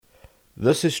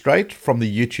This is straight from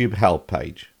the YouTube help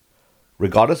page.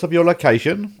 Regardless of your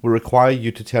location, we require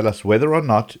you to tell us whether or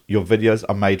not your videos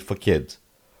are made for kids.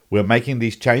 We're making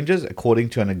these changes according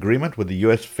to an agreement with the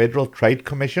US Federal Trade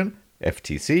Commission,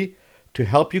 FTC, to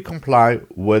help you comply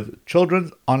with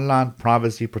Children's Online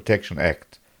Privacy Protection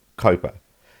Act, COPA,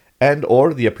 and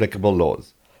or the applicable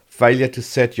laws. Failure to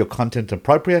set your content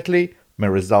appropriately may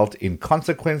result in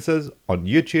consequences on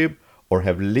YouTube or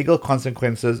have legal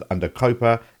consequences under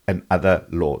COPA and other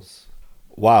laws.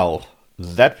 Wow,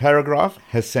 that paragraph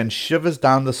has sent shivers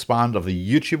down the spine of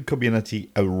the YouTube community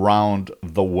around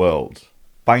the world.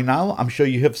 By now, I'm sure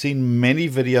you have seen many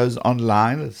videos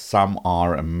online. Some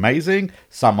are amazing,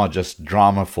 some are just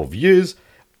drama for views,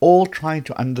 all trying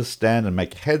to understand and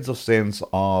make heads of sense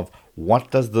of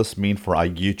what does this mean for our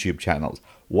YouTube channels?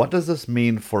 What does this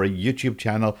mean for a YouTube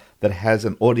channel that has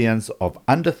an audience of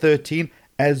under 13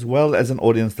 as well as an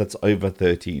audience that's over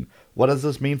 13? What does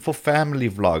this mean for family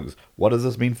vlogs? What does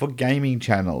this mean for gaming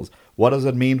channels? What does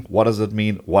it mean? What does it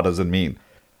mean? What does it mean?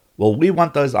 Well, we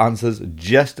want those answers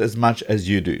just as much as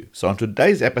you do. So on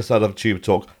today's episode of Tube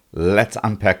Talk, let's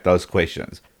unpack those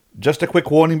questions. Just a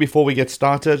quick warning before we get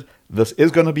started. This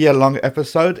is going to be a long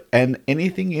episode, and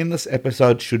anything in this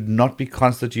episode should not be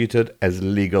constituted as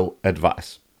legal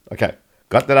advice. Okay,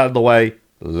 got that out of the way.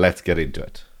 Let's get into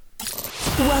it.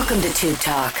 Welcome to Tube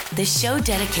Talk, the show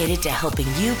dedicated to helping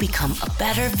you become a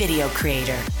better video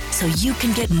creator so you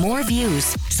can get more views,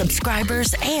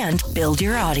 subscribers, and build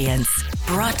your audience.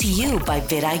 Brought to you by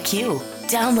vidIQ.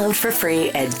 Download for free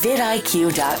at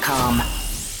vidIQ.com.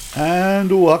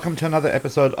 And welcome to another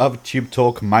episode of Tube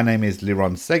Talk. My name is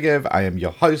Liron Segev. I am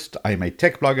your host. I am a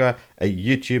tech blogger, a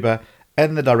YouTuber,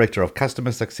 and the director of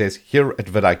customer success here at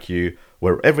vidIQ,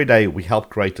 where every day we help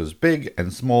creators big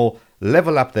and small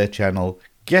level up their channel,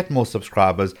 get more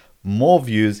subscribers, more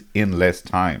views in less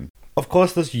time. Of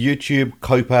course, this YouTube,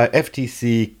 COPA,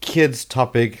 FTC, kids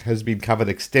topic has been covered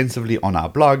extensively on our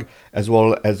blog as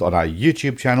well as on our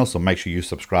YouTube channel, so make sure you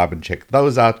subscribe and check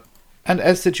those out. And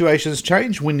as situations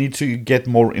change, we need to get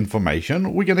more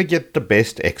information. We're going to get the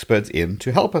best experts in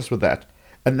to help us with that.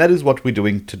 And that is what we're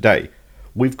doing today.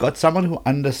 We've got someone who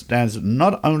understands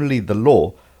not only the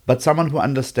law, but someone who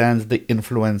understands the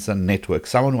influencer network,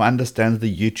 someone who understands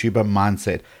the YouTuber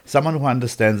mindset, someone who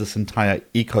understands this entire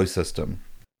ecosystem.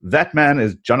 That man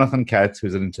is Jonathan Katz,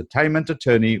 who's an entertainment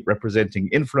attorney representing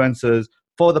influencers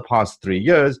for the past 3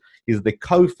 years. He's the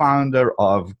co-founder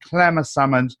of Clamor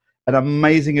Summit, an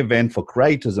amazing event for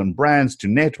creators and brands to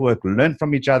network, learn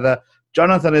from each other.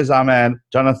 Jonathan is our man.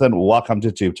 Jonathan, welcome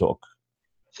to Tube Talk.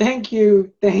 Thank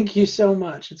you. Thank you so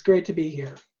much. It's great to be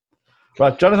here.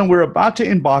 Right, Jonathan, we're about to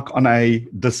embark on a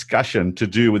discussion to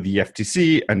do with the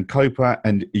FTC and COPA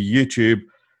and YouTube.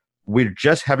 We're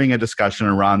just having a discussion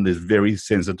around this very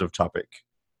sensitive topic.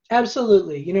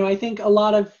 Absolutely. You know, I think a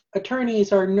lot of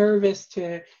attorneys are nervous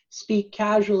to speak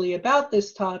casually about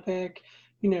this topic,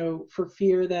 you know, for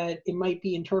fear that it might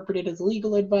be interpreted as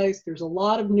legal advice. There's a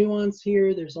lot of nuance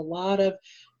here. There's a lot of,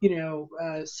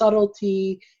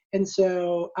 subtlety. And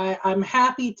so I'm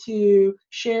happy to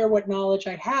share what knowledge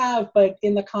I have, but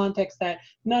in the context that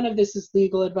none of this is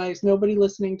legal advice. Nobody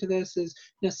listening to this is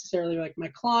necessarily like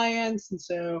my clients. And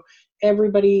so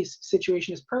everybody's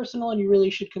situation is personal, and you really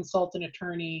should consult an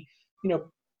attorney,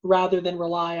 rather than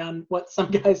rely on what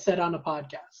some guy said on a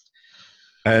podcast.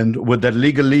 And with that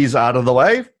legalese out of the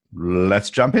way, let's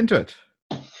jump into it.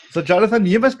 So, Jonathan,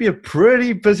 you must be a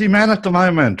pretty busy man at the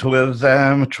moment with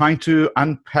trying to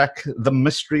unpack the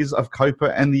mysteries of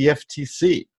COPA and the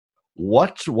FTC.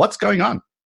 What's going on?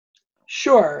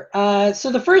 Sure.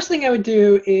 So the first thing I would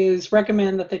do is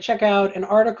recommend that they check out an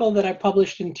article that I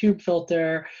published in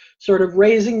TubeFilter, sort of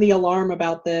raising the alarm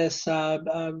about this,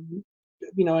 a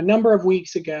number of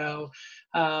weeks ago,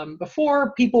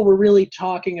 before people were really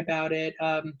talking about it.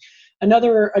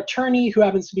 Another attorney who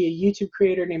happens to be a YouTube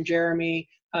creator named Jeremy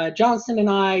Johnston and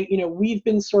I, we've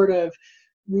been sort of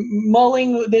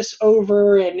mulling this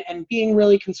over and being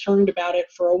really concerned about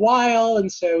it for a while. And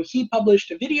so he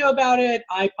published a video about it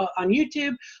on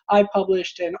YouTube. I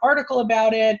published an article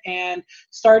about it and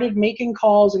started making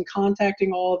calls and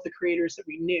contacting all of the creators that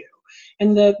we knew.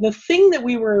 And the thing that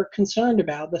we were concerned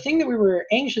about, the thing that we were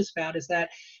anxious about, is that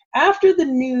after the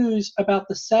news about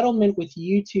the settlement with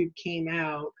YouTube came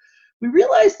out, we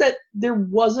realized that there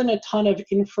wasn't a ton of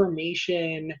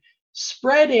information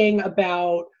spreading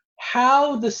about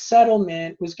how the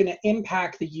settlement was going to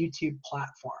impact the YouTube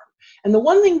platform. And the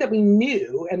one thing that we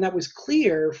knew, and that was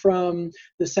clear from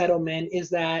the settlement,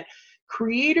 is that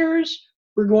creators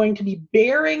were going to be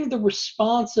bearing the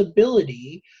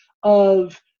responsibility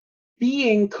of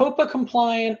being COPA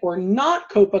compliant or not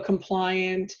COPA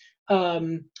compliant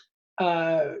um,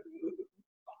 uh,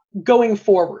 going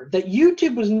forward, that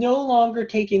YouTube was no longer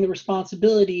taking the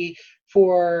responsibility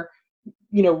for,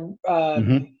 you know,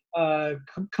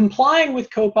 complying with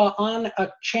COPPA on a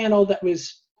channel that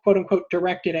was quote unquote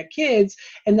directed at kids,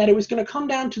 and that it was going to come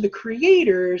down to the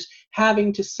creators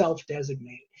having to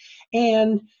self-designate.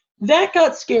 And that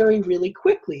got scary really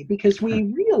quickly, because we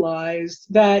realized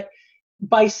that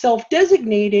by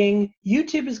self-designating,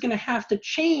 YouTube is going to have to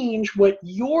change what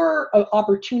your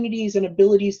opportunities and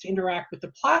abilities to interact with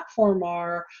the platform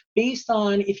are based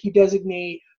on if you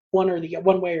designate one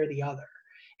way or the other.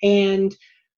 And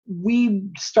we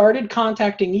started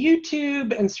contacting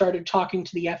YouTube and started talking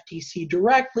to the FTC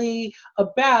directly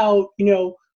about, you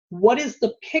know, what is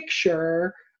the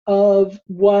picture of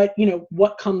what, you know,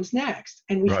 what comes next.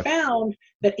 And we found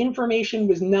that information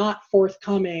was not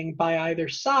forthcoming by either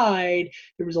side.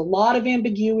 There was a lot of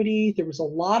ambiguity, there was a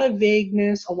lot of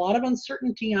vagueness, a lot of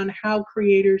uncertainty on how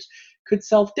creators could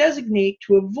self-designate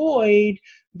to avoid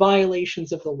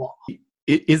violations of the law.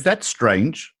 Is that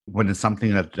strange when it's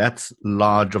something that's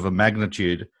large of a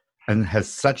magnitude and has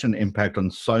such an impact on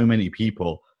so many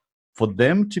people? For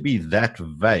them to be that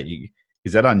vague,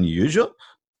 is that unusual?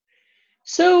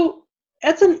 So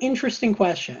that's an interesting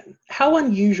question. How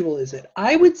unusual is it?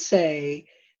 I would say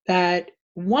that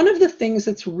one of the things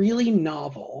that's really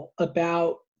novel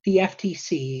about the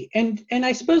FTC, and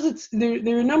I suppose it's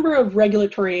there are a number of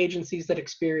regulatory agencies that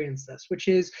experience this, which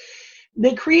is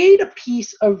they create a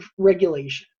piece of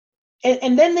regulation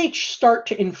and then they start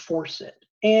to enforce it.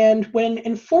 And when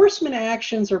enforcement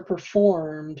actions are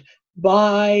performed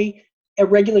by a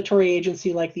regulatory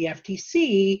agency like the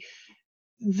FTC,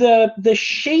 the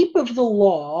shape of the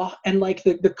law and like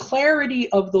the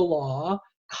clarity of the law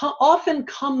often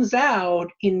comes out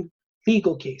in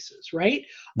legal cases, right?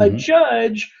 Mm-hmm. A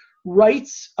judge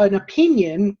writes an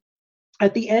opinion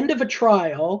at the end of a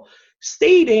trial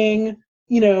stating,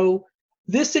 you know,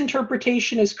 this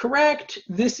interpretation is correct,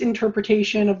 this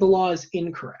interpretation of the law is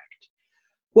incorrect.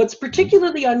 What's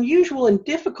particularly unusual and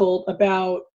difficult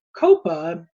about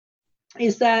COPPA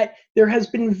is that there has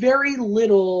been very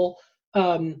little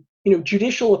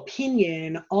judicial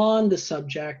opinion on the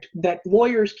subject that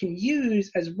lawyers can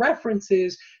use as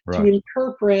references to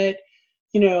interpret,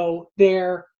 you know,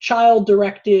 their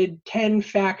child-directed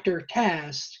 10-factor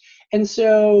test. And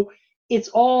so it's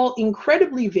all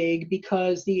incredibly vague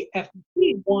because the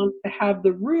FTC wants to have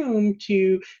the room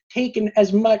to take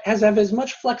as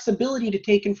much flexibility to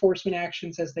take enforcement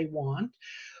actions as they want.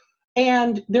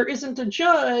 And there isn't a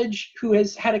judge who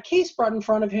has had a case brought in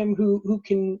front of him who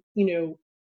can, you know,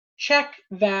 check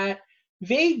that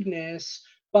vagueness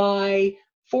by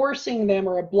forcing them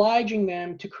or obliging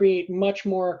them to create much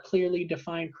more clearly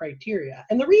defined criteria.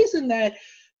 And the reason that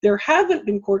there haven't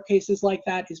been court cases like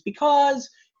that is because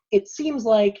it seems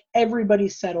like everybody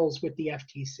settles with the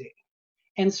FTC.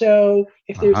 And so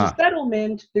if there's a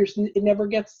settlement, it never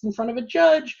gets in front of a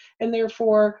judge, and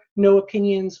therefore no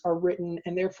opinions are written,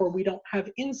 and therefore we don't have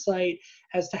insight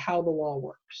as to how the law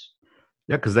works.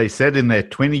 Yeah, because they said in their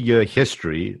 20-year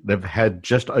history, they've had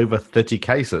just over 30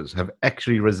 cases have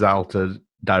actually resulted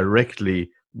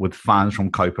directly with fines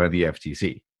from COPPA and the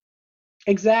FTC.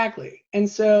 Exactly. And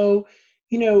so,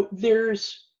 you know,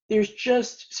 there's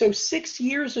just, so 6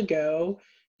 years ago,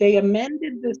 they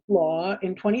amended this law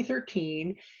in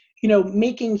 2013, you know,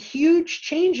 making huge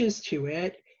changes to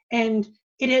it. And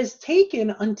it has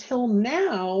taken until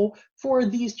now for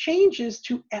these changes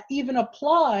to even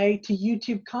apply to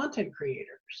YouTube content creators.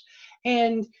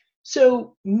 And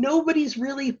so nobody's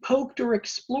really poked or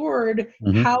explored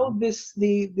how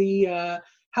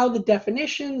how the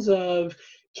definitions of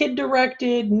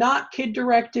kid-directed, not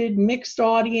kid-directed, mixed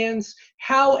audience,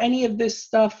 how any of this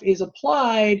stuff is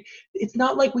applied. It's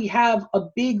not like we have a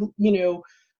big, you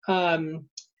know,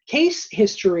 case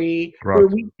history where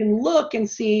we can look and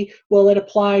see, well, it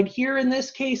applied here in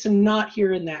this case and not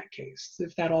here in that case,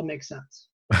 if that all makes sense.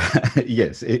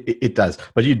 Yes, it does.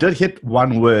 But you did hit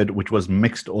one word, which was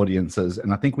mixed audiences.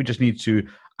 And I think we just need to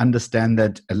understand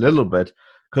that a little bit,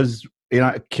 because, you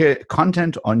know,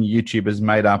 content on YouTube is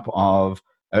made up of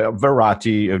a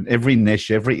variety of every niche,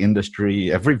 every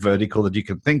industry, every vertical that you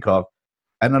can think of.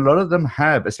 And a lot of them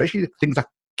have, especially things like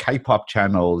K-pop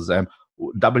channels,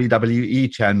 WWE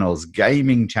channels,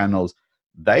 gaming channels,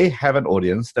 they have an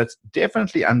audience that's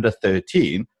definitely under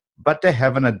 13, but they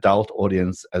have an adult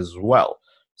audience as well.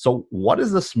 So what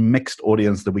is this mixed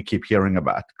audience that we keep hearing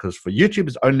about? Because for YouTube,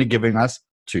 it's only giving us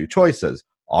two choices.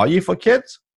 Are you for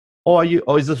kids, or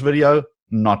is this video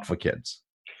not for kids?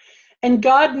 And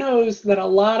God knows that a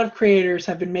lot of creators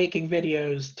have been making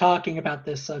videos talking about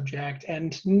this subject.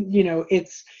 And, you know,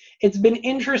 it's it's been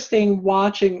interesting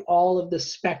watching all of the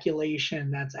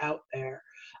speculation that's out there.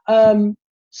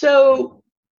 So,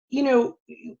 you know,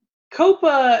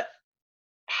 COPA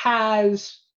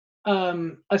has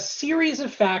a series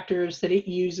of factors that it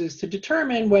uses to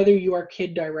determine whether you are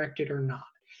kid directed or not.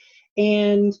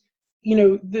 And you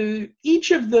know, each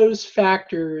of those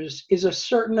factors is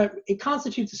it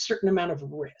constitutes a certain amount of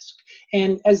risk.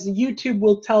 And as YouTube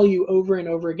will tell you over and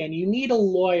over again, you need a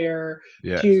lawyer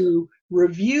to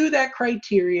review that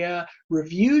criteria,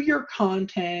 review your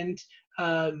content,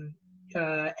 and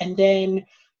then,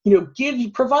 you know,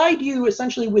 provide you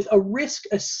essentially with a risk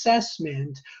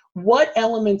assessment. What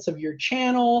elements of your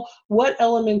channel, what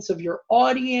elements of your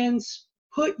audience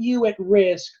put you at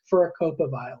risk for a COPA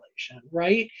violation,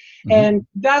 right? Mm-hmm. And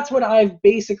that's what I've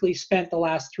basically spent the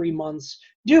last 3 months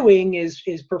doing is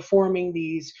performing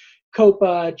these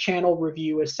COPA channel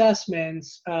review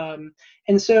assessments. And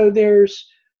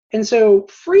so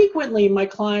frequently my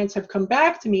clients have come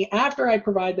back to me after I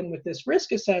provide them with this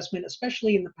risk assessment,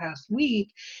 especially in the past week,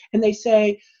 and they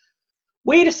say,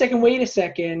 wait a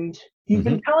second, you've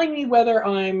been telling me whether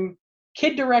I'm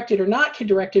kid directed or not kid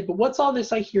directed, but what's all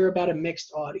this I hear about a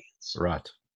mixed audience? Right.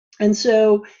 And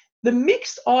so the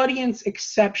mixed audience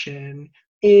exception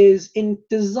is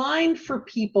designed for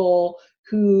people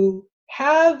who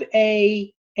have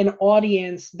an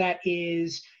audience that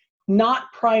is not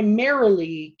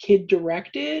primarily kid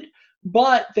directed,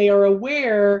 but they are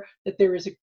aware that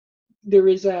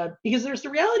because there's the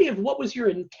reality of what was your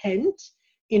intent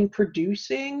in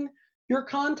producing your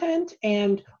content,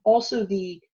 and also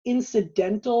the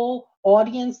incidental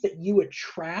audience that you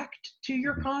attract to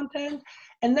your content.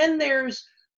 And then there's,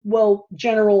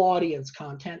 general audience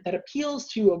content that appeals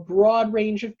to a broad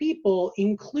range of people,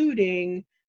 including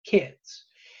kids.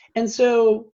 And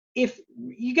so if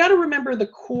you got to remember the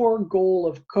core goal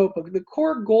of COPA, the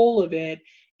core goal of it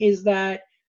is that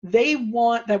they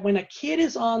want that when a kid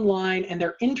is online and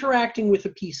they're interacting with a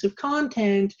piece of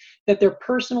content, that their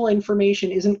personal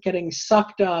information isn't getting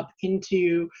sucked up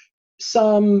into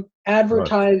some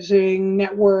advertising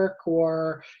network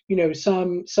or, you know,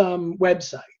 some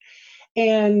website.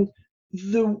 And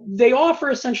they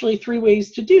offer essentially 3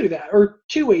 ways to do that, or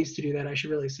 2 ways to do that, I should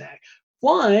really say.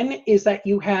 One is that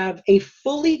you have a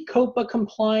fully COPA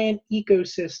compliant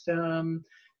ecosystem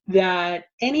that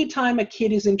anytime a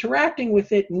kid is interacting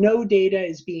with it, no data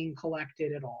is being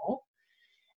collected at all.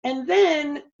 And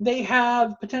then they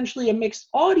have potentially a mixed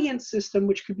audience system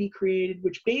which could be created,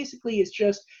 which basically is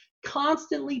just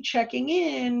constantly checking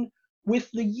in with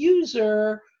the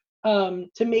user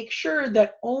to make sure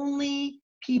that only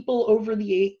people over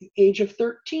the age of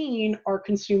 13 are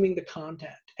consuming the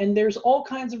content. And there's all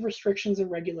kinds of restrictions and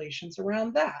regulations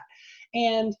around that.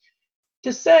 And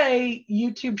to say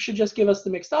YouTube should just give us the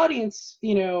mixed audience,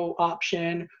 you know,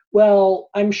 option, well,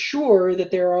 I'm sure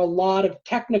that there are a lot of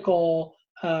technical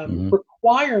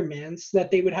requirements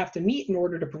that they would have to meet in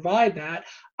order to provide that.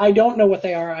 I don't know what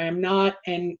they are. I am not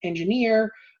an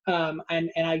engineer, and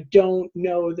I don't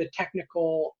know the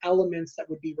technical elements that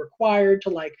would be required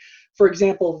to, like, for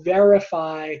example,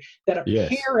 verify that a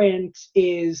parent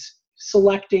is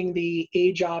selecting the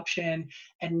age option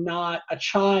and not a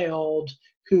child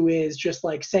who is just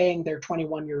like saying they're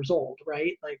 21 years old,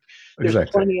 right? Like there's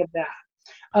plenty of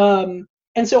that.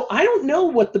 And so I don't know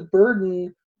what the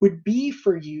burden would be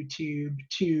for YouTube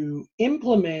to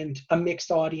implement a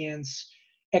mixed audience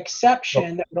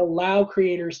exception that would allow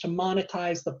creators to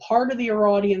monetize the part of their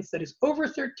audience that is over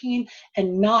 13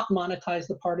 and not monetize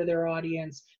the part of their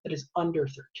audience that is under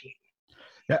 13.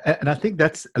 Yeah, and I think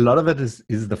that's a lot of it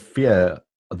is the fear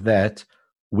that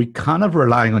we kind of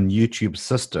relying on YouTube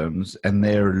systems and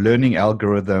their learning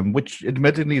algorithm, which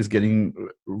admittedly is getting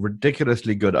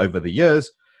ridiculously good over the years,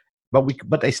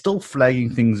 but they're still flagging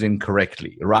things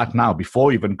incorrectly right now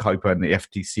before even COPA and the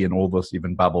FTC and all this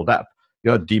even bubbled up.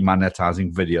 You're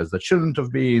demonetizing videos that shouldn't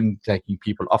have been, taking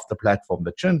people off the platform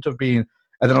that shouldn't have been,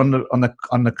 and then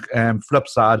on the flip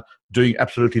side, doing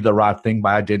absolutely the right thing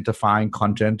by identifying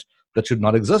content that should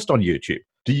not exist on YouTube.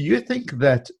 Do you think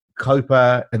that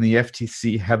COPA and the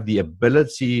FTC have the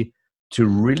ability to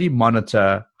really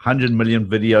monitor 100 million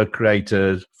video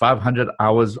creators, 500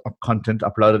 hours of content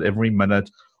uploaded every minute,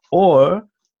 or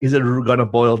is it going to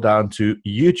boil down to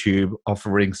YouTube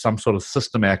offering some sort of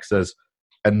system access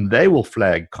and they will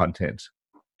flag content?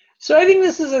 So I think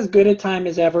this is as good a time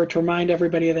as ever to remind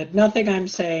everybody that nothing I'm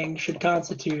saying should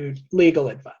constitute legal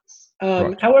advice.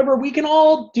 However, we can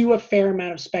all do a fair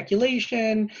amount of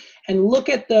speculation and look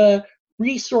at the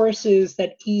resources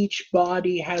that each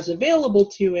body has available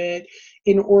to it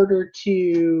in order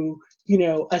to, you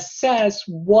know, assess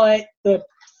what the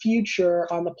future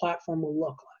on the platform will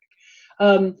look like.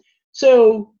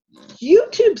 So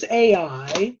YouTube's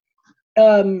AI,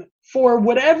 for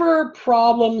whatever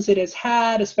problems it has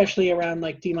had, especially around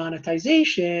like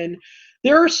demonetization,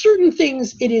 there are certain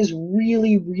things it is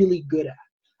really, really good at.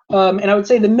 And I would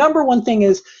say the number one thing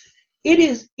is it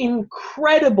is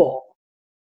incredible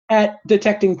at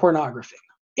detecting pornography.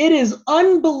 It is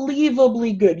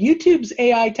unbelievably good. YouTube's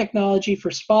AI technology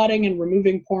for spotting and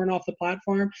removing porn off the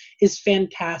platform is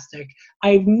fantastic.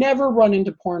 I've never run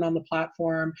into porn on the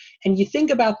platform. And you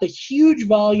think about the huge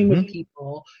volume of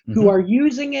people who are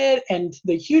using it and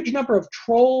the huge number of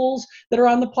trolls that are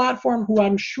on the platform who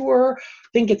I'm sure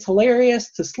think it's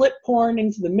hilarious to slip porn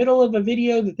into the middle of a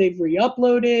video that they've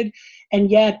re-uploaded, and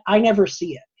yet I never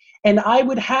see it. And I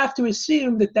would have to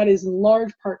assume that that is in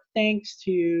large part thanks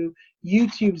to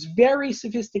YouTube's very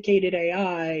sophisticated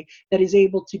AI that is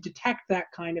able to detect that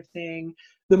kind of thing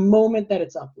the moment that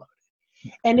it's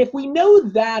uploaded. And if we know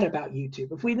that about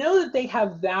YouTube, if we know that they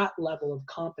have that level of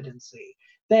competency,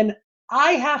 then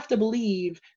I have to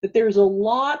believe that there's a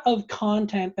lot of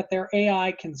content that their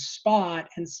AI can spot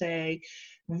and say,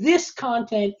 this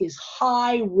content is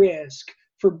high risk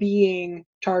for being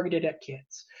targeted at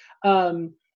kids.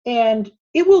 And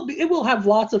it will have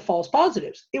lots of false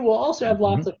positives. It will also have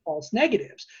lots of false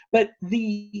negatives. But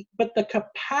the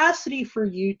capacity for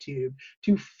YouTube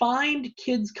to find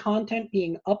kids' content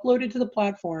being uploaded to the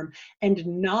platform and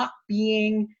not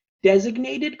being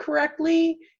designated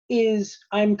correctly is,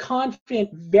 I'm confident,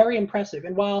 very impressive.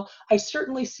 And while I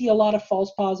certainly see a lot of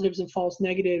false positives and false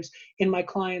negatives in my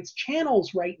clients'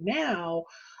 channels right now,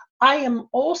 I am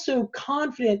also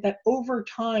confident that over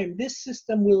time, this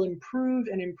system will improve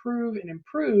and improve and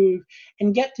improve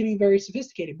and get to be very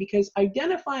sophisticated, because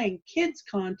identifying kids'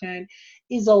 content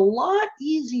is a lot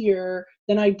easier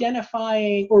than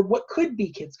identifying, or what could be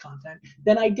kids' content,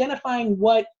 than identifying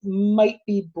what might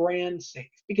be brand safe.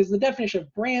 Because the definition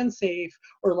of brand safe,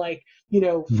 or like,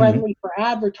 friendly for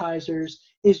advertisers,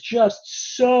 is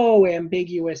just so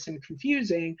ambiguous and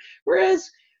confusing.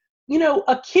 Whereas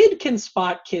a kid can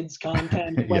spot kids'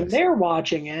 content when they're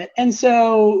watching it. And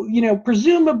so,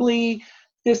 presumably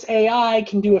this AI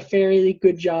can do a fairly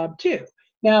good job too.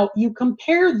 Now, you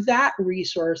compare that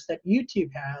resource that YouTube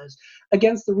has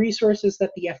against the resources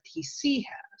that the FTC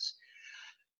has.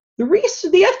 The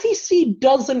FTC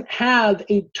doesn't have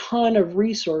a ton of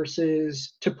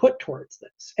resources to put towards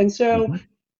this. And so,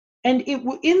 and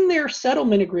in their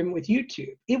settlement agreement with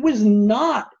YouTube, it was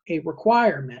not a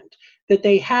requirement that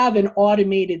they have an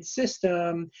automated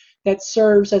system that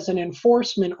serves as an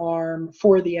enforcement arm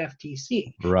for the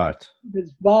FTC. Right.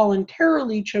 They've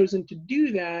voluntarily chosen to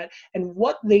do that, and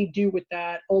what they do with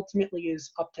that ultimately is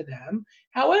up to them.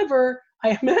 However,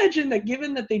 I imagine that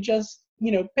given that they just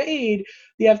paid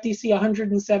the FTC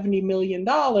 $170 million,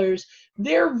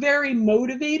 they're very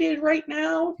motivated right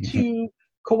now to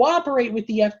cooperate with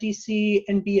the FTC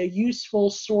and be a useful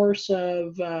source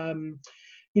of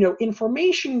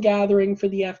information gathering for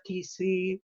the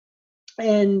FTC,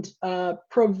 and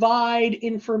provide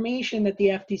information that the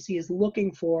FTC is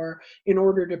looking for in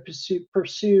order to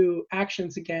pursue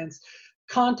actions against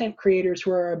content creators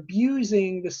who are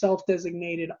abusing the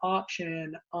self-designated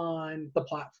option on the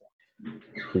platform.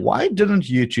 Why didn't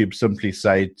YouTube simply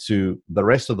say to the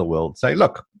rest of the world, say,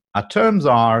 look, our terms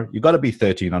are you got to be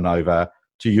 13 and over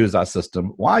to use our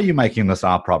system. Why are you making this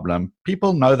our problem?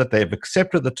 People know that they've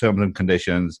accepted the terms and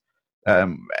conditions.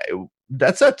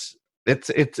 That's it.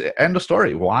 It's end of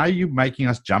story. Why are you making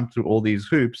us jump through all these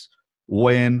hoops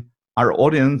when our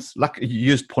audience, like you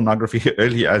used pornography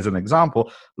earlier as an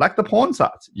example, like the porn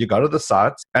sites. You go to the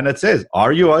sites and it says,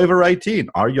 are you over 18?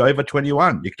 Are you over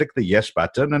 21? You click the yes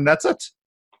button and that's it.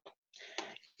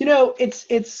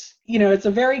 It's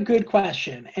a very good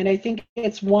question, and I think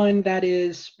it's one that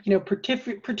is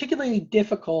particularly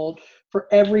difficult for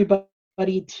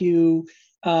everybody to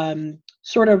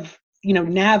sort of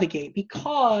navigate,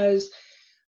 because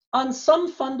on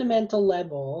some fundamental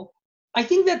level, I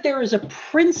think that there is a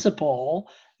principle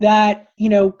that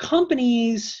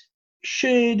companies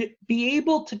should be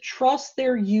able to trust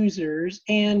their users,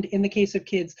 and in the case of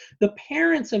kids, the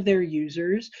parents of their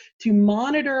users, to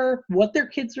monitor what their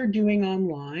kids are doing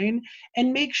online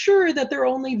and make sure that they're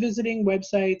only visiting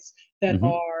websites that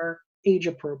are age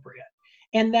appropriate.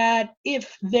 And that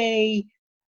if they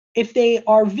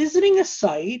are visiting a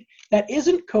site that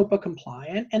isn't COPPA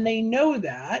compliant, and they know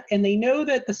that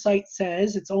the site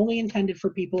says it's only intended for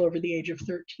people over the age of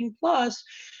 13 plus,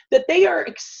 that they are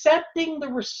accepting the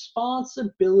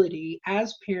responsibility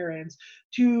as parents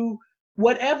to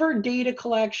whatever data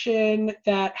collection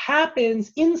that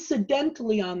happens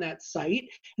incidentally on that site.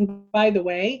 And by the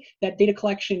way, that data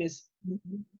collection is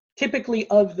typically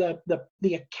of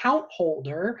the account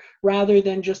holder rather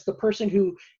than just the person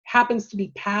who happens to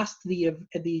be past the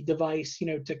device,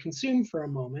 to consume for a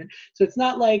moment. So it's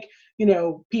not like,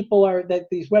 that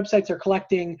these websites are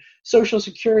collecting social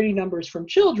security numbers from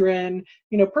children.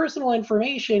 Personal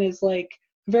information is like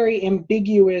very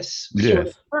ambiguous sort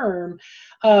of term.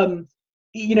 I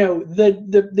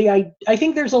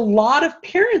think there's a lot of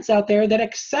parents out there that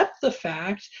accept the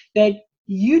fact that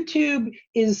YouTube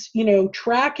is,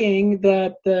 tracking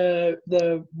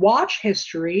the watch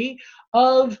history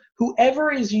of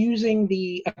whoever is using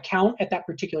the account at that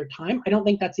particular time. I don't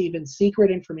think that's even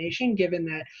secret information, given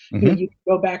that you can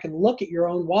go back and look at your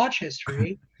own watch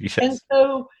history. Yes. And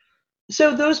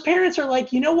so those parents are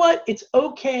like, you know what? It's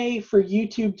okay for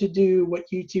YouTube to do what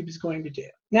YouTube is going to do.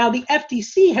 Now, the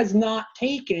FTC has not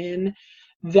taken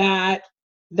that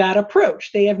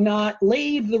approach. They have not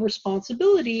laid the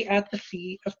responsibility at the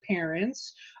feet of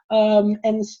parents. And,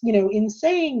 in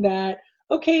saying that,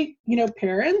 okay,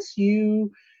 parents, you've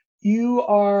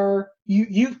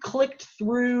clicked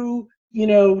through,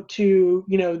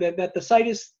 that the site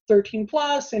is 13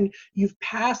 plus and you've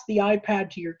passed the iPad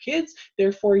to your kids.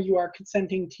 Therefore, you are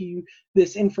consenting to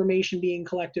this information being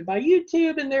collected by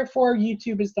YouTube, and therefore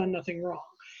YouTube has done nothing wrong.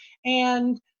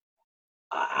 And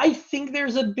I think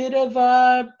there's a bit of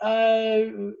a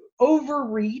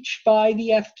overreach by the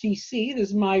FTC, this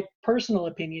is my personal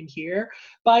opinion here,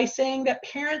 by saying that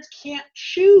parents can't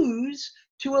choose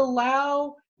to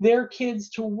allow their kids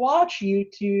to watch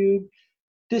YouTube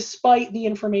despite the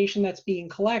information that's being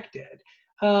collected.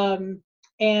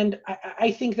 And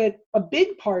I think that a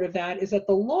big part of that is that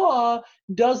the law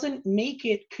doesn't make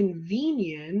it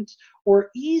convenient or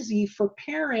easy for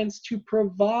parents to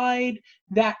provide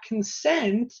that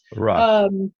consent. Right.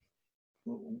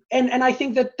 And I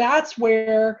think that that's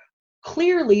where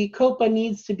clearly COPPA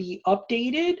needs to be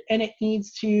updated, and it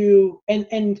needs to,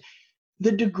 and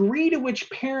the degree to which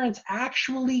parents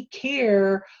actually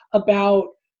care about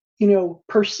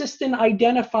persistent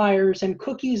identifiers and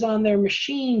cookies on their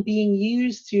machine being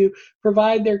used to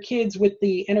provide their kids with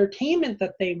the entertainment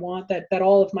that they want, that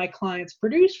all of my clients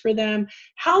produce for them.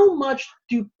 How much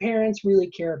do parents really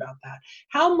care about that?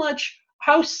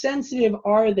 How sensitive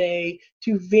are they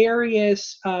to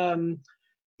various,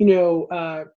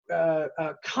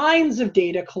 kinds of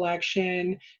data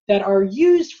collection that are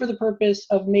used for the purpose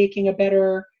of making a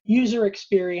better user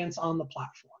experience on the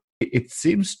platform? It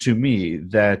seems to me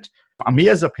that me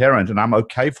as a parent, and I'm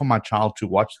okay for my child to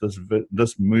watch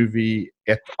this movie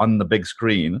on the big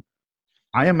screen,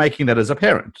 I am making that as a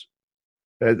parent.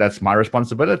 That's my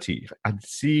responsibility. I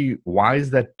see, why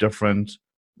is that different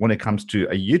when it comes to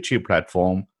a YouTube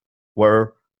platform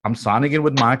where I'm signing in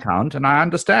with my account and I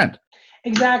understand?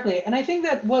 Exactly. And I think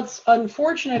that what's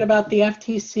unfortunate about the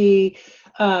FTC,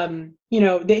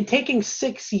 they're taking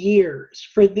 6 years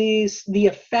for the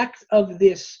effect of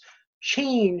this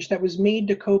change that was made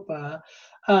to COPPA,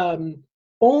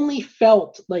 only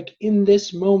felt like in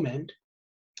this moment,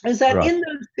 is that Right. in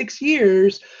those 6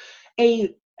 years,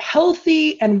 a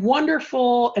healthy and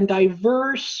wonderful and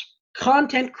diverse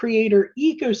content creator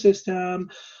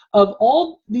ecosystem of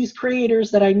all these creators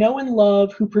that I know and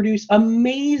love who produce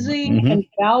amazing and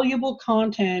valuable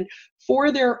content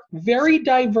for their very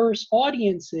diverse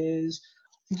audiences,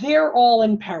 they're all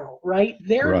in peril, right?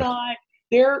 They're not,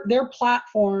 their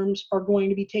platforms are going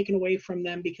to be taken away from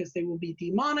them because they will be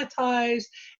demonetized.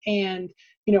 And,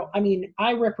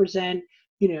 I represent,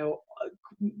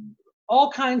 all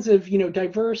kinds of,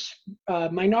 diverse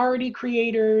minority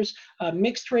creators,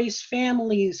 mixed race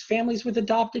families with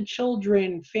adopted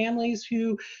children, families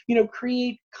who,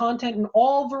 create content in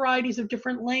all varieties of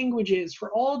different languages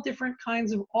for all different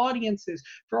kinds of audiences,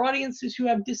 for audiences who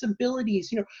have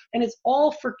disabilities, and it's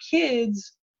all for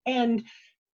kids. And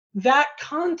that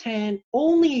content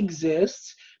only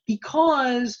exists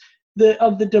because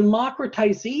of the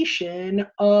democratization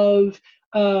of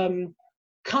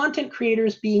content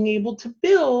creators being able to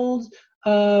build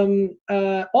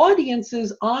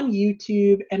audiences on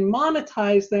YouTube and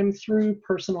monetize them through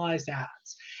personalized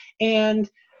ads. And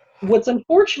what's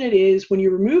unfortunate is when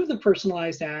you remove the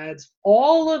personalized ads,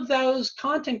 all of those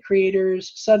content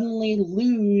creators suddenly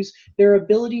lose their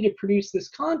ability to produce this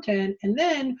content. And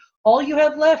then all you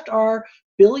have left are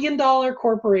billion-dollar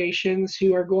corporations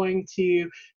who are going to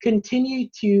continue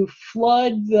to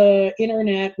flood the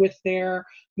internet with their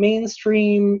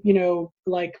mainstream, middle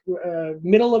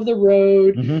of the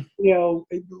road,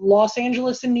 Los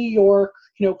Angeles and New York,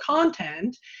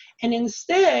 content. And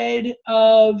instead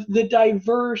of the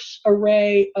diverse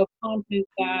array of content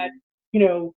that,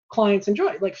 clients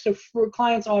enjoy. Like, so for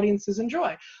clients, audiences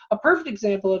enjoy. A perfect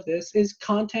example of this is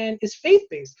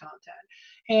faith-based content.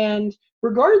 And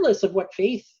regardless of what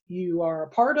faith you are a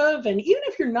part of, and even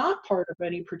if you're not part of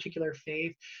any particular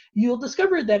faith, you'll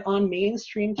discover that on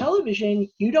mainstream television,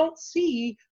 you don't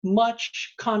see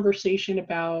much conversation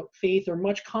about faith or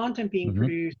much content being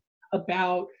produced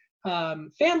about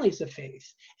families of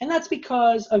faith. And that's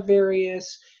because of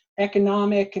various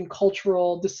economic and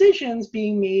cultural decisions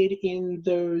being made in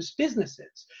those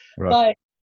businesses. Right. But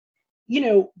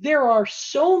there are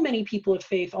so many people of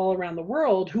faith all around the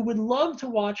world who would love to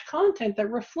watch content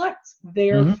that reflects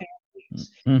their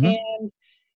families.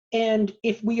 And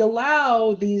if we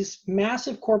allow these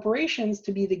massive corporations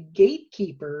to be the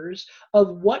gatekeepers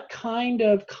of what kind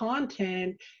of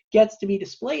content gets to be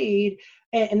displayed,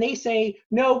 and they say,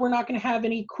 no, we're not going to have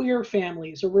any queer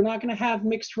families, or we're not going to have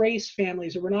mixed race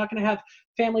families, or we're not going to have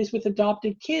families with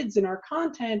adopted kids in our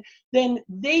content, then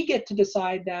they get to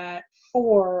decide that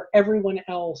for everyone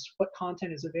else what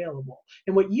content is available.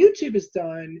 And what YouTube has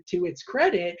done, to its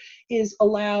credit, is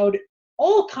allowed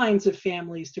all kinds of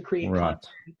families to create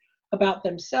content about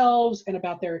themselves and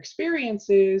about their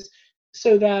experiences,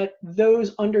 so that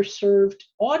those underserved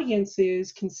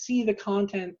audiences can see the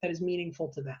content that is meaningful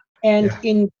to them. And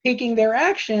in taking their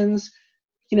actions,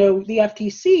 the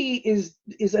FTC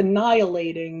is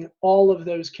annihilating all of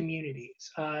those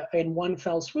communities in one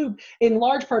fell swoop, in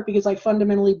large part because I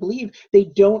fundamentally believe they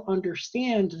don't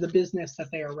understand the business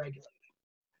that they are regulating.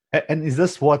 And is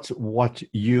this what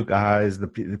you guys, the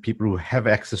people who have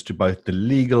access to both the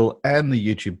legal and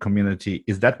the YouTube community,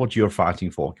 is that what you're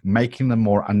fighting for? Making them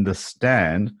more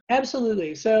understand?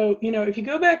 Absolutely. So, if you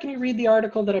go back and you read the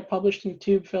article that I published in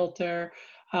TubeFilter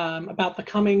about the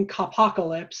coming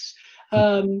apocalypse,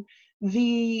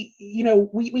 we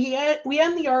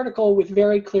end the article with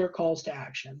very clear calls to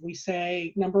action. We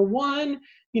say, number one,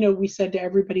 we said to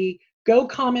everybody, go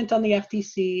comment on the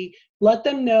FTC, let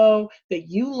them know that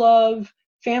you love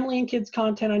family and kids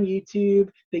content on YouTube,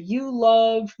 that you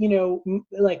love,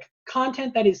 like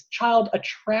content that is child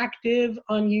attractive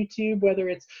on YouTube, whether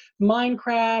it's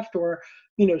Minecraft or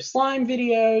slime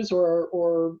videos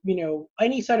or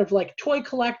any sort of like toy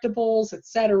collectibles,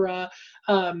 etc.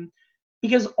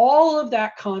 Because all of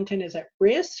that content is at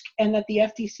risk, and that the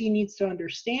FTC needs to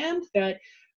understand that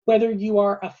whether you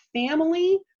are a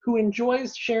family who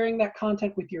enjoys sharing that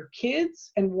content with your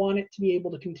kids and want it to be able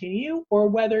to continue, or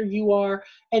whether you are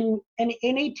an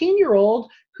 18-year-old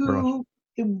who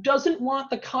doesn't want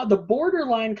the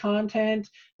borderline content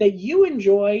that you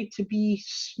enjoy to be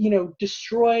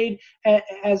destroyed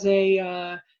as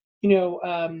an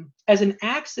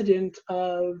accident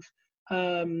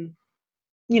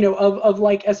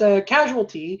as a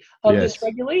casualty of this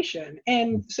regulation.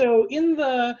 And so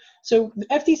the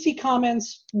FTC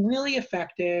comments really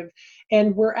effective,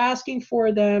 and we're asking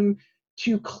for them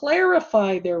to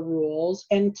clarify their rules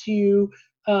and to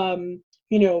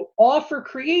offer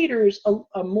creators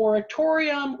a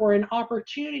moratorium or an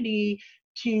opportunity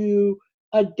to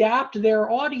adapt their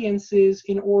audiences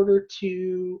or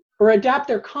adapt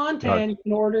their content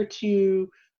in order to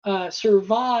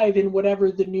survive in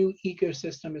whatever the new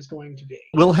ecosystem is going to be.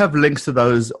 We'll have links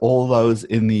to all those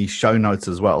in the show notes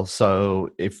as well. So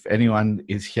if anyone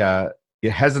is here,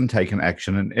 it hasn't taken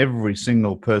action, and every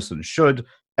single person should,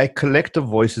 a collective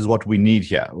voice is what we need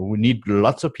here. We need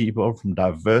lots of people from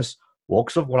diverse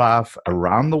walks of life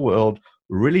around the world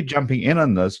really jumping in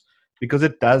on this, because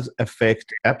it does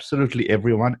affect absolutely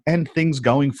everyone and things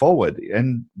going forward.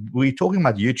 And we're talking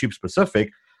about YouTube specific,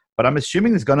 but I'm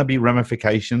assuming there's going to be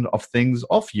ramifications of things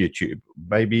off YouTube,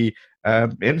 maybe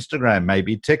Instagram,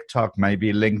 maybe TikTok,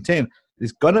 maybe LinkedIn.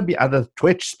 There's going to be other,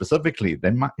 Twitch specifically.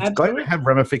 It's going to have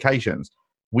ramifications.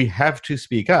 We have to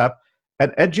speak up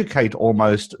and educate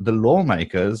almost the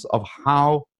lawmakers of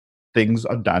how things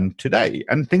are done today.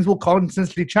 And things will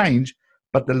constantly change,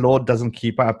 but the law doesn't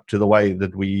keep up to the way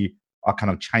that we are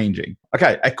kind of changing.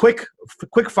 Okay, a quick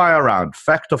fire round,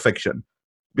 fact or fiction.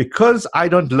 Because I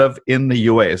don't live in the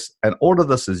US and all of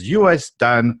this is US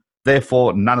done,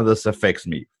 therefore none of this affects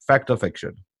me. Fact or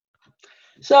fiction?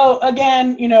 So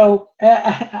again, none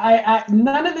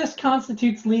of this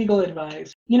constitutes legal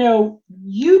advice.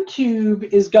 YouTube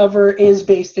is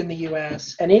based in the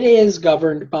US, and it is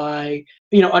governed by,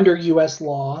 under US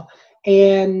law.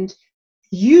 And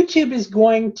YouTube is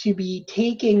going to be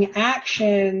taking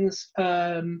actions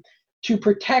to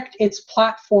protect its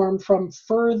platform from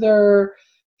further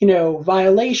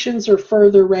violations or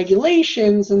further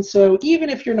regulations. And so even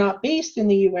if you're not based in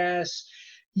the US,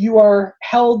 you are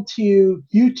held to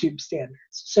YouTube standards.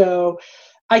 So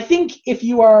I think if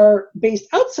you are based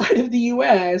outside of the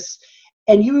US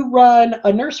and you run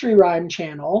a nursery rhyme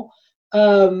channel,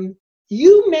 the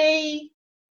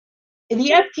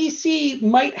FTC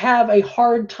might have a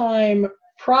hard time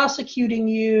prosecuting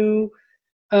you,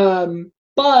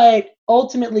 but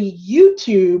ultimately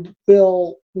YouTube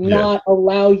will not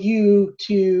allow you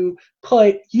to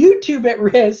put YouTube at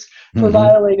risk for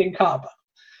violating COPPA.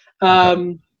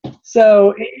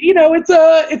 So,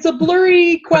 it's a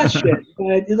blurry question.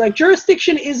 But like,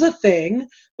 jurisdiction is a thing,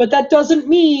 but that doesn't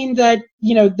mean that,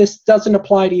 this doesn't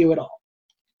apply to you at all.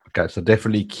 Okay, so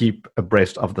definitely keep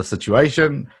abreast of the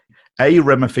situation. A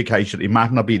ramification, it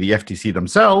might not be the FTC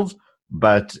themselves,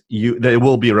 but there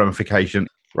will be a ramification.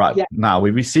 Right. Yeah. Now,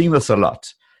 we'll be seeing this a lot.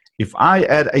 If I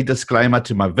add a disclaimer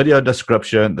to my video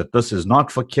description that this is not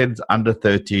for kids under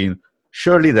 13,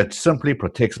 surely that simply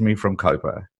protects me from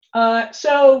COPPA.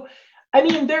 So, I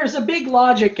mean, there's a big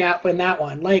logic gap in that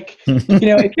one. Like,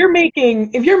 if you're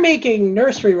making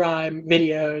nursery rhyme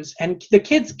videos and the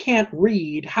kids can't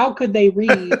read, how could they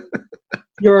read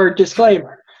your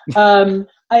disclaimer?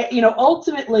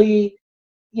 Ultimately,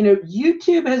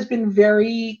 YouTube has been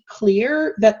very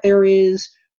clear that there is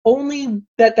only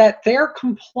that their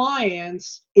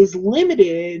compliance is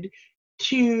limited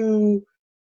to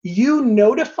you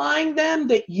notifying them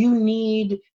that you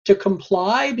need to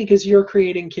comply because you're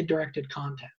creating kid-directed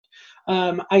content.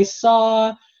 I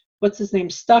saw, what's his name,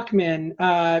 Stuckman,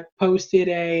 posted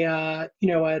a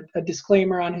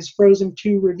disclaimer on his Frozen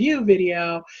 2 review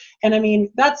video, and I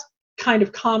mean that's kind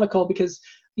of comical because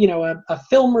a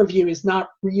film review is not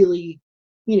really,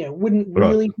 wouldn't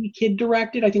really be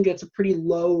kid-directed. I think that's a pretty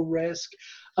low risk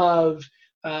of,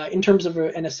 in terms of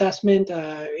an assessment,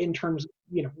 in terms of,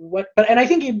 and I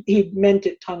think he meant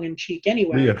it tongue-in-cheek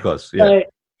anyway. Yeah, of course, yeah. But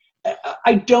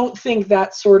I don't think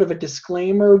that sort of a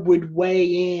disclaimer would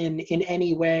weigh in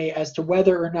any way as to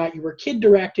whether or not you were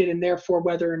kid-directed and therefore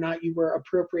whether or not you were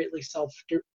appropriately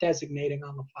self-designating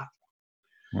on the platform.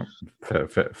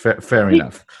 Fair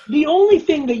enough. The only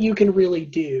thing that you can really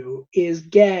do is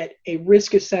get a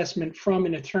risk assessment from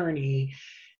an attorney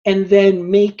and then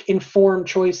make informed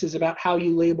choices about how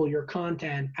you label your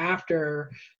content after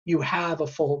you have a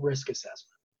full risk assessment.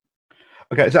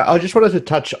 Okay, so I just wanted to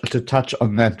touch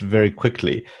on that very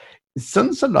quickly.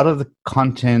 Since a lot of the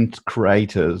content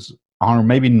creators are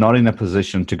maybe not in a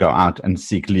position to go out and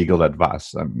seek legal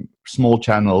advice, small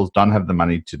channels don't have the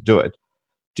money to do it.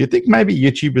 Do you think maybe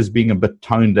YouTube is being a bit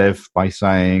tone deaf by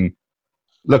saying,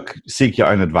 look, seek your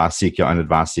own advice, seek your own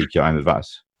advice, seek your own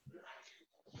advice?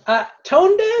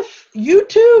 Tone deaf?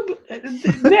 YouTube?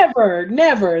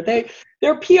 Never.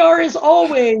 Their PR is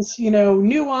always,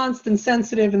 nuanced and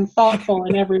sensitive and thoughtful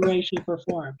in every way, shape, or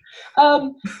form.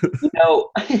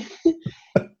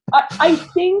 I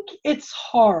think it's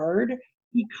hard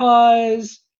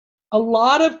because a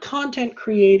lot of content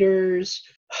creators,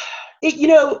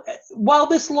 while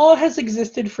this law has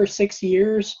existed for 6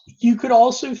 years, you could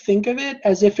also think of it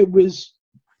as if it was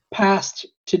passed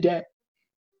today,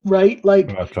 right?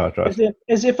 Like right.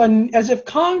 As if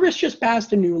Congress just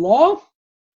passed a new law,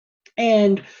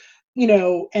 and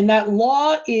that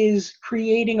law is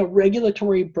creating a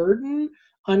regulatory burden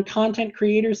on content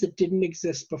creators that didn't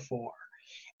exist before.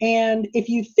 And if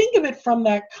you think of it from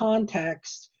that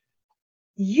context,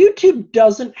 YouTube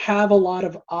doesn't have a lot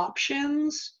of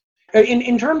options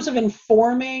in terms of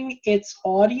informing its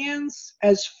audience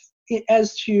as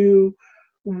to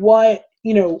what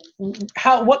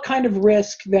kind of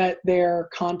risk that their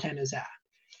content is at.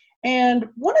 And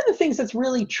one of the things that's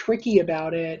really tricky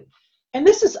about it, and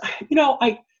this is,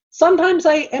 sometimes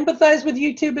I empathize with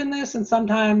YouTube in this, and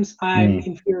sometimes I'm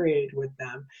infuriated with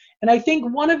them. And I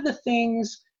think one of the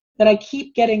things that I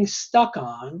keep getting stuck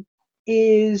on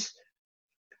is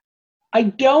I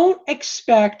don't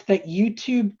expect that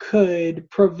YouTube could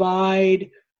provide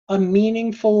a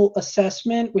meaningful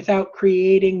assessment without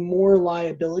creating more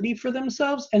liability for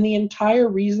themselves. And the entire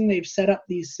reason they've set up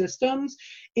these systems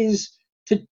is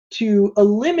to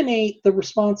eliminate the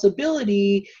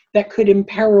responsibility that could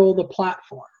imperil the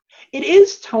platform. It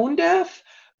is tone deaf,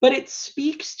 but it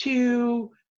speaks to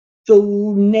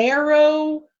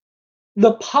the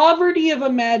poverty of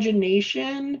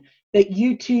imagination that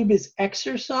YouTube is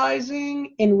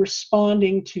exercising in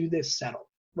responding to this settlement,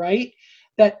 right?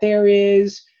 That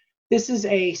this is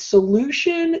a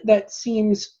solution that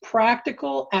seems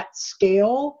practical at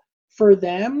scale for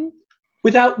them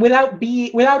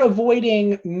without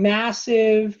avoiding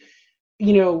massive,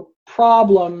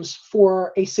 problems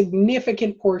for a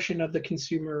significant portion of the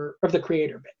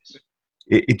creator base.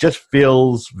 It just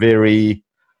feels very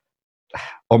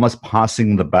almost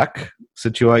passing the buck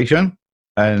situation.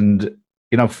 And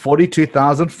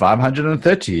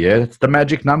 42,530. Yeah, it's the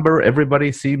magic number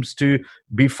everybody seems to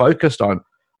be focused on.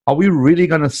 Are we really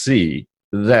going to see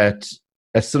that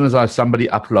as soon as somebody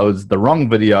uploads the wrong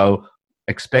video,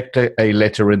 expect a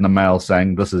letter in the mail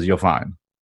saying this is your fine?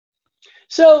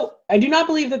 So I do not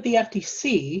believe that the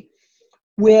FTC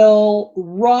will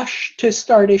rush to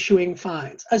start issuing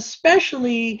fines,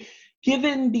 especially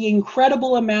given the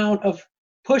incredible amount of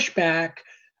pushback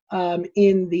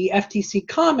in the FTC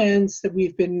comments that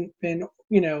we've been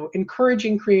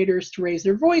encouraging creators to raise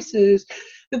their voices,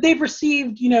 that they've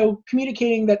received,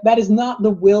 communicating that that is not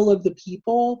the will of the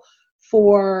people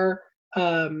for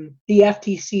the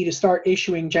FTC to start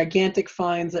issuing gigantic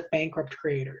fines at bankrupt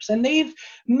creators. And they've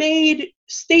made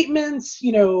statements,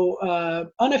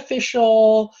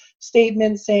 unofficial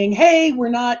statements saying, hey, we're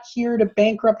not here to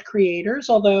bankrupt creators,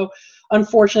 although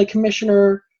unfortunately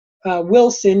Commissioner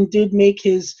Wilson did make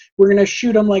his "we're going to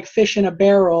shoot them like fish in a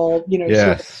barrel," Yes.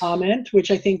 sort of comment,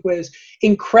 which I think was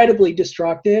incredibly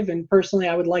destructive. And personally,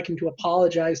 I would like him to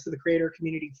apologize to the creator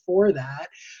community for that,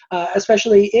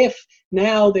 especially if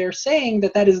now they're saying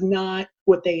that that is not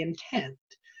what they intend.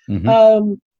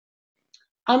 Mm-hmm.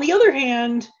 On the other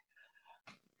hand,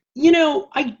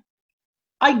 I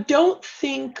don't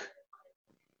think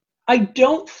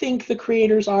the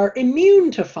creators are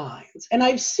immune to fines. And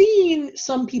I've seen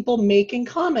some people making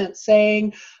comments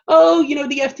saying, oh,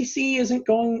 the FTC isn't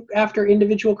going after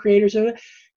individual creators.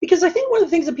 Because I think one of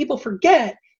the things that people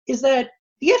forget is that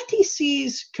the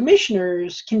FTC's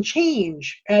commissioners can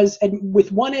change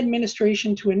with one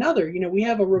administration to another. We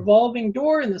have a revolving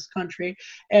door in this country.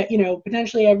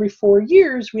 Potentially every 4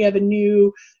 years, we have a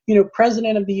new,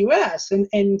 president of the U.S.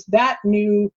 And that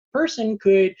new person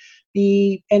could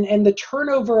be, and the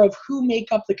turnover of who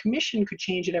make up the commission could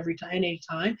change at any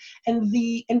time, and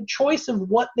the choice of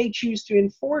what they choose to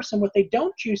enforce and what they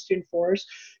don't choose to enforce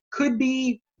could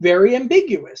be very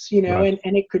ambiguous, Right.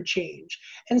 and it could change.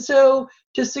 And so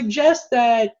to suggest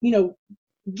that,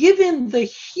 given the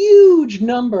huge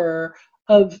number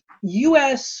of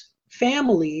U.S.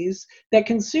 families that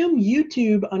consume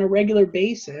YouTube on a regular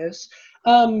basis,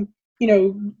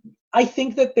 I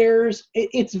think that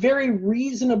it's very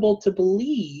reasonable to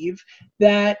believe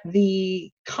that the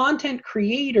content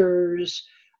creators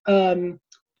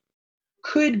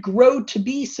could grow to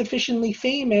be sufficiently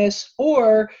famous,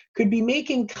 or could be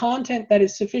making content that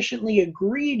is sufficiently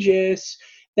egregious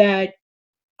that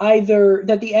the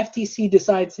FTC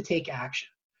decides to take action.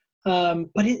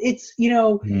 But it's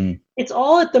it's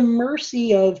all at the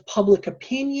mercy of public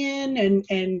opinion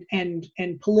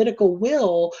and political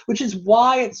will, which is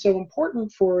why it's so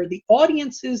important for the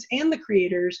audiences and the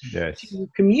creators Yes. to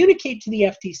communicate to the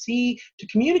FTC, to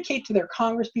communicate to their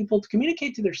congresspeople, to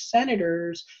communicate to their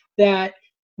senators that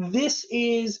this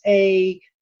is a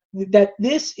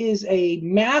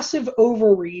massive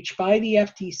overreach by the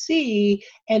FTC,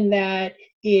 and that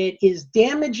it is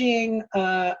damaging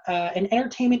an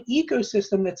entertainment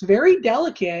ecosystem that's very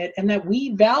delicate and that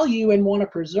we value and want to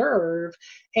preserve.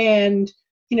 And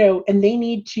and they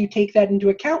need to take that into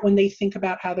account when they think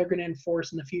about how they're going to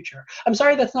enforce in the future. I'm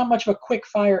sorry that's not much of a quick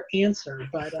fire answer,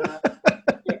 but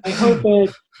I hope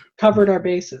it covered our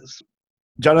bases.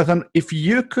 Jonathan, if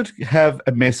you could have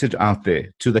a message out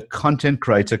there to the content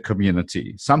creator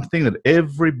community, something that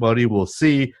everybody will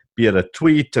see, be it a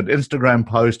tweet, an Instagram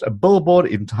post, a billboard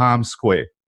in Times Square,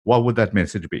 what would that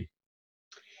message be?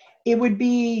 It would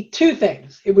be two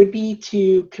things. It would be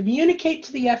to communicate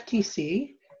to the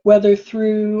FTC, whether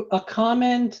through a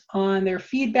comment on their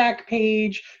feedback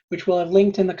page, which we'll have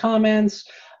linked in the comments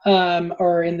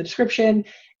or in the description,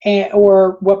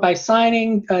 or by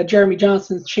signing Jeremy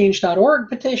Johnson's change.org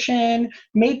petition.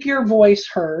 Make your voice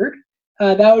heard.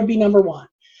 That would be number one.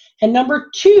 And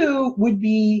number two would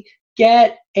be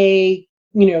get a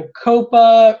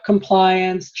COPPA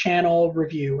compliance channel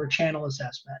review or channel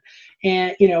assessment,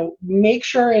 and make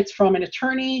sure it's from an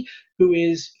attorney who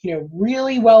is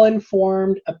really well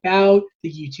informed about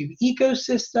the YouTube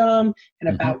ecosystem and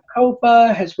about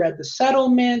COPPA, has read the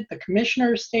settlement, the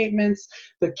commissioner's statements,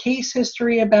 the case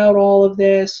history about all of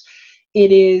this.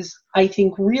 It is, I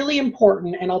think, really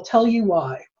important, and I'll tell you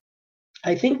why.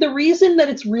 I think the reason that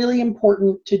it's really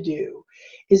important to do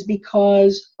is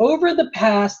because over the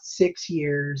past 6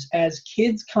 years, as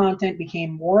kids' content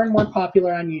became more and more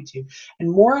popular on YouTube,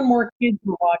 and more kids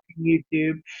were watching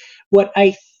YouTube, what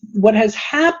has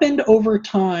happened over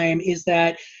time is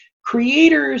that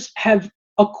creators have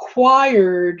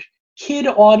acquired kid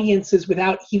audiences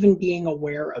without even being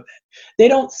aware of it. They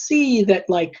don't see that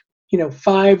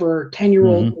 5 or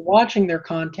 10-year-olds are watching their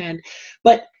content,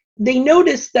 but they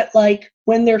notice that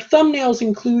when their thumbnails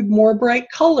include more bright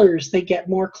colors, they get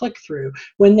more click-through.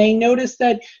 When they notice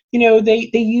that, they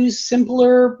use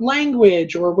simpler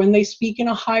language, or when they speak in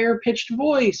a higher pitched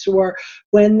voice, or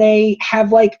when they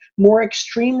have like more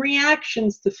extreme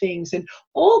reactions to things, and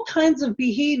all kinds of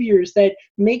behaviors that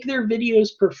make their videos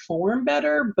perform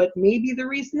better. But maybe the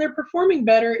reason they're performing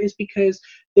better is because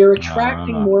they're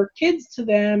attracting more kids to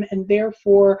them, and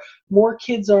therefore more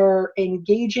kids are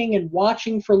engaging and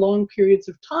watching for long periods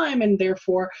of time, and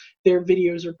therefore their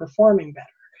videos are performing better.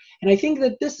 And I think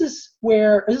that this is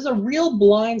a real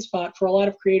blind spot for a lot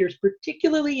of creators,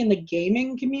 particularly in the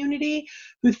gaming community,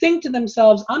 who think to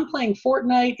themselves, I'm playing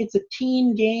Fortnite, it's a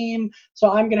teen game,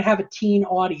 so I'm going to have a teen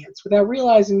audience, without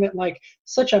realizing that like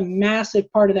such a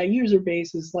massive part of that user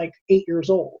base is like 8 years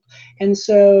old. And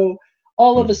so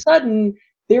all of a sudden,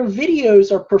 their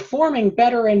videos are performing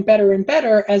better and better and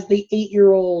better as the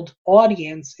 8-year-old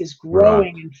audience is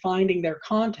growing and finding their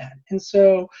content. And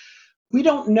so we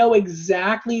don't know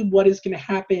exactly what is going to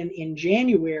happen in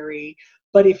January,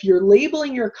 but if you're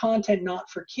labeling your content not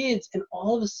for kids and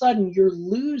all of a sudden you're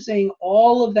losing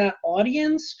all of that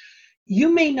audience,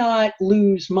 you may not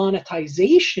lose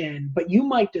monetization, but you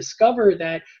might discover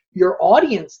that your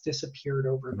audience disappeared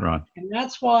overnight. Right. And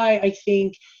that's why I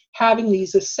think having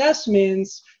these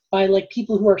assessments by like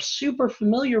people who are super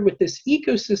familiar with this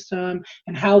ecosystem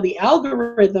and how the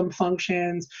algorithm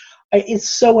functions is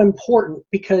so important,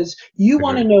 because you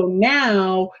want to know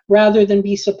now rather than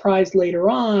be surprised later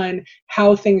on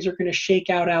how things are going to shake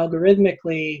out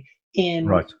algorithmically in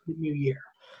the new year.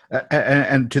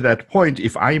 And to that point,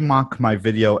 if I mark my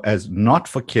video as not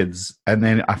for kids and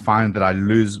then I find that I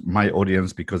lose my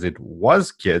audience because it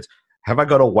was kids, have I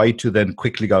got a way to then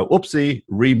quickly go, oopsie,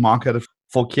 remarket it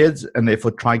for kids and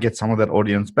therefore try get some of that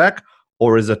audience back?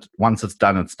 Or is it once it's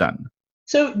done, it's done?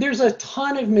 So there's a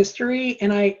ton of mystery,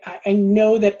 and I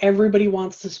know that everybody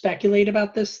wants to speculate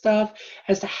about this stuff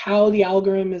as to how the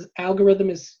algorithm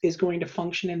is going to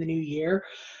function in the new year.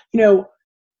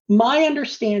 My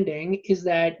understanding is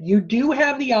that you do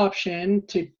have the option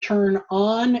to turn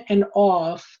on and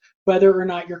off whether or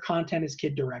not your content is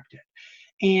kid directed.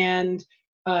 And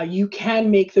you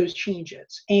can make those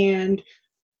changes. And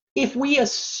if we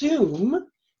assume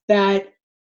that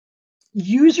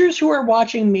users who are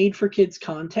watching made for kids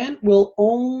content will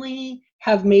only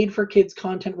have made for kids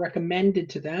content recommended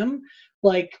to them,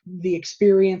 like the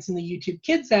experience in the YouTube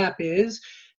Kids app is,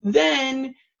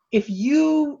 then if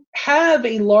you have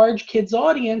a large kids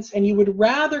audience and you would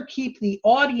rather keep the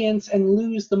audience and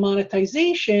lose the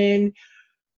monetization,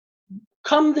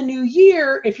 come the new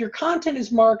year, if your content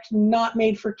is marked not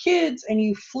made for kids and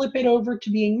you flip it over to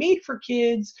being made for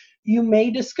kids, you may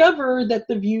discover that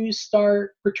the views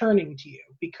start returning to you,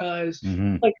 because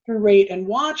click-through rate and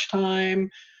watch time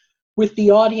with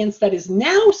the audience that is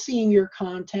now seeing your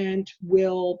content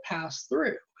will pass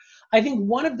through. I think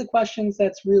one of the questions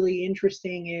that's really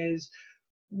interesting is,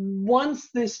 once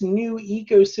this new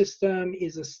ecosystem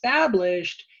is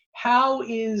established, how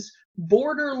is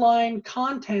borderline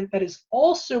content that is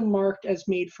also marked as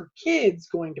made for kids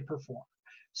going to perform?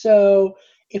 So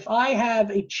if I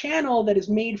have a channel that is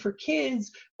made for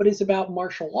kids but is about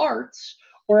martial arts,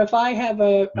 or if I have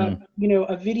a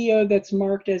video that's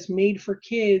marked as made for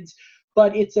kids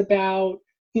but it's about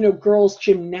girls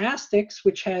gymnastics,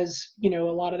 which has a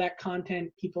lot of that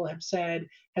content people have said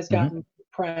has gotten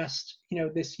pressed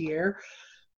this year,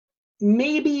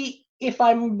 maybe if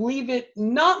I leave it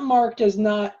not marked as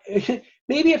not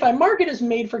maybe if I mark it as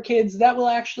made for kids, that will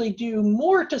actually do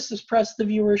more to suppress the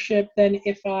viewership than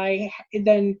if I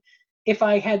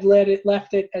had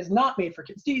left it as not made for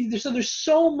kids. So there's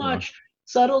so much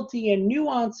subtlety and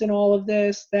nuance in all of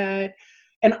this that,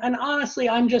 and honestly,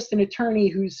 I'm just an attorney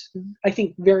who's, I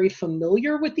think, very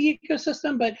familiar with the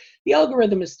ecosystem, but the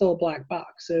algorithm is still a black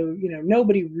box. So,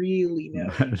 nobody really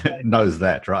knows. Knows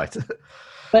that, right?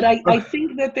 But I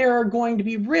think that there are going to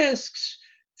be risks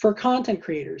for content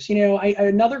creators.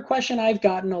 Another question I've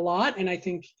gotten a lot, and I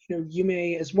think you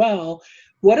may as well,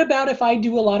 what about if I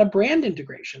do a lot of brand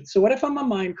integration? So what if I'm a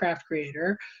Minecraft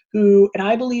creator and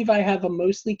I believe I have a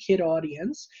mostly kid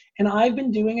audience, and I've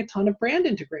been doing a ton of brand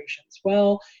integrations?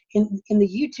 Well, in the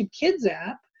YouTube Kids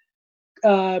app,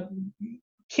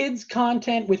 kids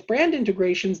content with brand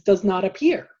integrations does not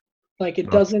appear. Like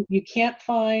it doesn't, you can't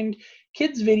find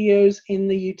kids videos in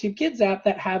the YouTube Kids app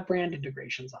that have brand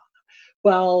integrations on them.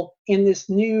 Well, in this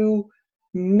new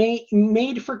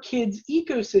made for kids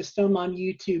ecosystem on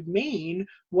YouTube main,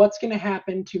 what's going to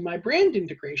happen to my brand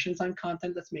integrations on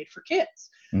content that's made for kids?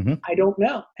 I don't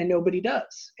know, and nobody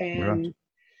does. And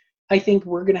I think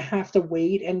we're going to have to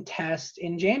wait and test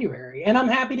in January. And I'm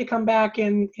happy to come back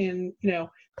in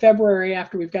February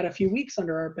after we've got a few weeks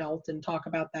under our belt and talk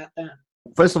about that then.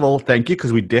 First of all, thank you,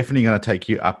 because we're definitely going to take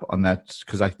you up on that,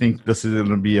 because I think this is going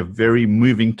to be a very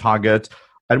moving target,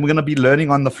 and we're going to be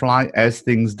learning on the fly as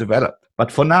things develop.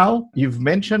 But for now, you've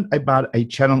mentioned about a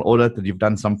channel audit that you've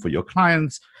done some for your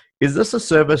clients. Is this a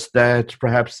service that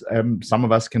perhaps some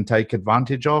of us can take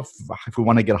advantage of? If we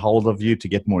want to get a hold of you to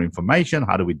get more information,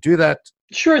 how do we do that?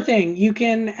 Sure thing. You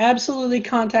can absolutely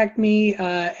contact me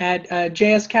at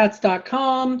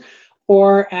jskatz.com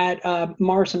or at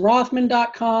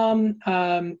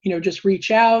morrisonrothman.com. Just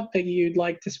reach out that you'd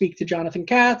like to speak to Jonathan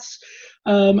Katz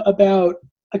about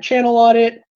a channel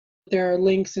audit. There are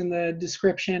links in the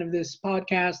description of this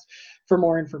podcast for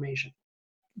more information.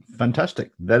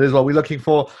 Fantastic. That is what we're looking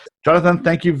for. Jonathan,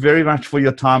 thank you very much for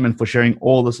your time and for sharing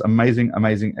all this amazing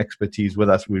expertise with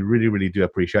us. We really, really do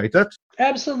appreciate it.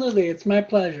 Absolutely. It's my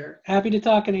pleasure. Happy to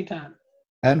talk anytime.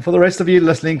 And for the rest of you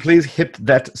listening, please hit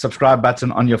that subscribe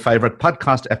button on your favorite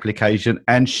podcast application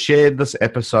and share this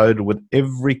episode with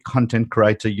every content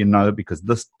creator you know, because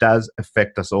this does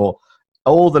affect us all.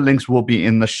 All the links will be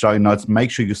in the show notes.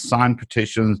 Make sure you sign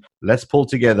petitions. Let's pull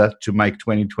together to make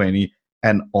 2020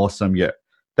 an awesome year.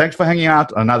 Thanks for hanging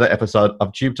out on another episode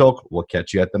of Tube Talk. We'll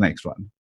catch you at the next one.